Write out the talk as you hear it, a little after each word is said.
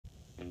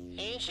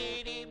Ain't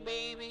shitty,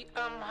 baby,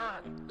 I'm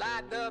hot,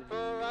 like the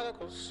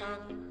prodigal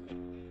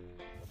son.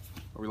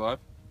 Are we live?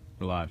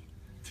 We're live.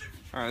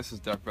 Alright, this is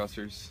Duck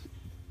Busters.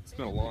 It's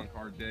been a long,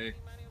 hard day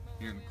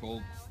here in the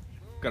cold.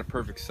 Got a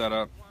perfect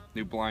setup,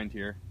 new blind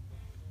here.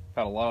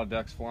 Had a lot of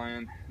ducks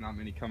flying, not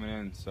many coming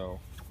in, so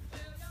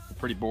we're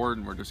pretty bored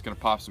and we're just gonna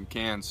pop some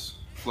cans,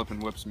 flip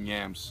and whip some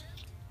yams.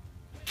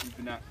 We've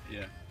been out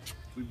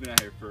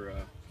here for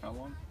how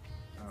long?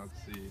 Let's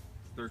see,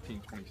 it's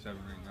 13:27 right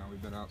now.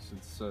 We've been out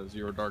since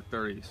 0 dark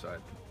 30, so I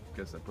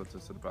guess that puts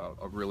us at about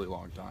a really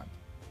long time.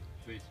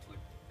 Basically.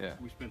 Yeah.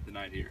 We spent the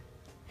night here.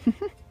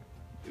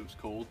 It was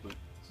cold, but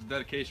It's a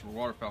dedication for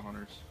waterfowl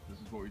hunters. This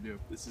is what we do.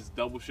 this is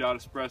double shot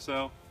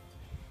espresso.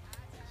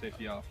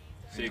 Safety off.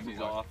 Safety's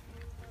Hands off.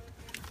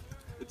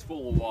 It's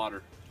full of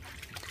water.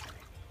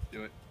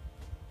 Do it.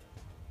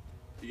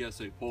 You gotta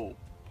say pull.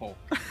 Pull.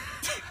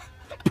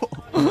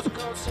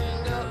 Go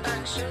single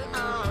action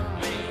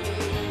on me.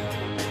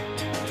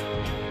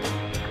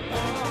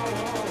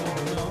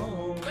 Oh,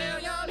 no. Well,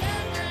 your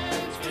left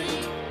hand's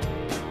free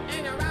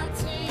and your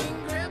right's in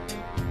grip.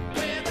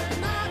 With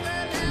another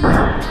left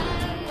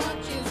hand,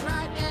 watch his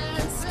right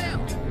hand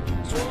slip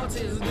towards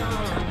his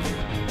gun.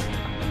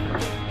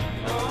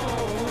 Oh,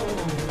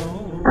 no.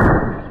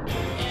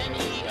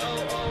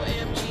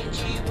 N-E-O-O-M-G-G,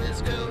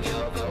 let's go,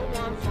 you're the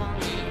one for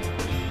me.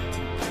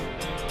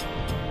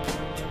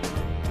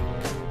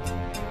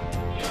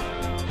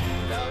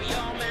 Though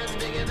your man's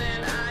bigger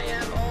than I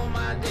am, all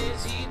my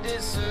days he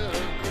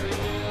disagrees.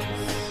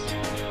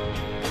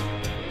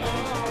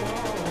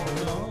 Oh,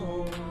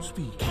 no.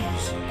 Speak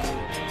easy.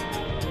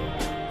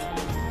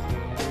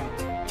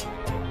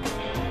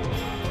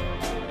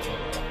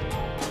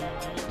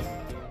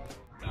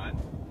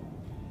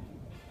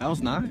 That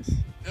was nice.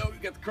 Oh, we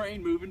got the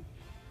crane moving.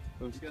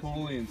 It was We got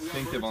totally some- we got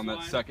instinctive birds on that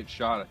flying. second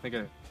shot.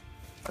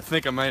 I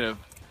think I might have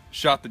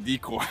shot the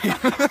decoy.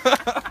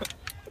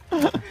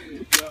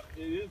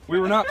 We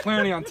were not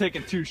planning on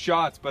taking 2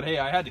 shots, but hey,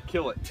 I had to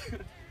kill it.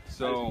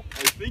 So, I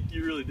think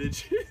you really did.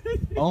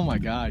 Oh my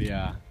god,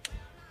 yeah.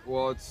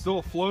 well, it's still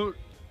afloat.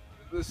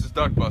 This is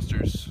Duck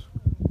Busters.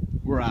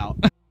 We're out.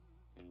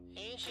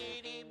 Ain't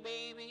shitty,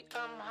 baby,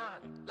 I'm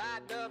hot,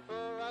 like the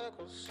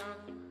prodigal son.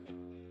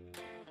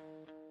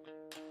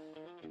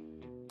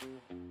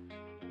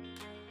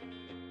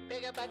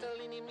 Big up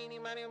Bartolini, meeny,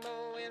 money,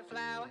 mo, and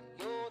flower,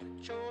 you're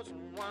the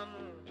chosen one.